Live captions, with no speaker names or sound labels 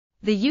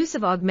The use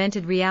of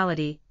augmented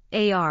reality,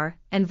 AR,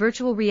 and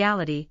virtual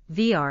reality,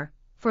 VR,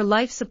 for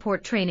life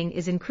support training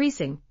is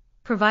increasing,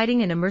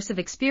 providing an immersive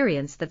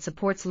experience that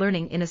supports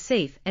learning in a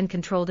safe and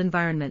controlled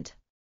environment.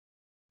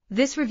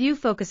 This review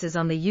focuses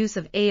on the use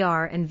of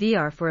AR and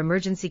VR for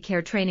emergency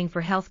care training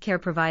for healthcare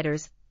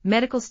providers,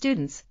 medical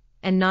students,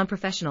 and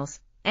non-professionals,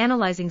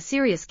 analyzing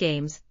serious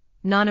games,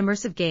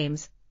 non-immersive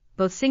games,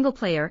 both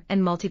single-player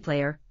and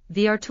multiplayer,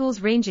 VR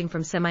tools ranging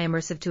from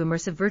semi-immersive to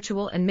immersive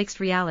virtual and mixed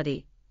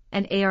reality,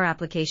 and AR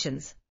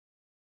applications.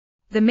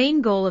 The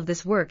main goal of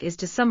this work is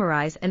to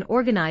summarize and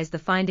organize the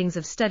findings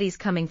of studies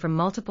coming from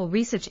multiple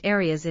research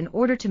areas in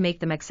order to make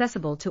them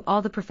accessible to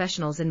all the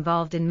professionals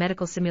involved in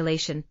medical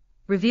simulation,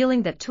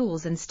 revealing that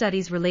tools and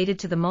studies related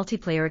to the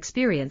multiplayer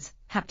experience,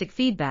 haptic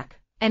feedback,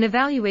 and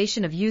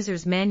evaluation of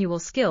users' manual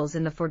skills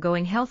in the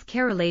foregoing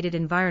health-care-related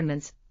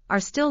environments are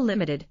still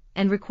limited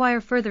and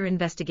require further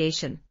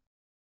investigation.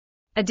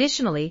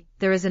 Additionally,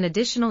 there is an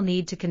additional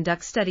need to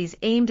conduct studies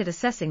aimed at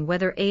assessing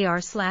whether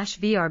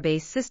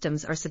AR/VR-based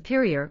systems are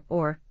superior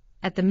or,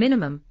 at the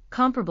minimum,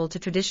 comparable to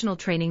traditional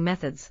training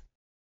methods.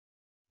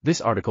 This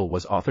article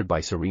was authored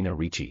by Serena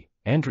Ricci,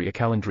 Andrea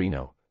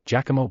Calandrino,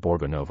 Giacomo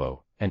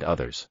Borgonovo, and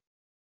others.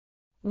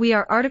 We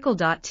are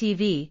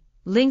RTCLTV,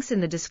 links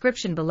in the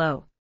description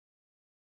below.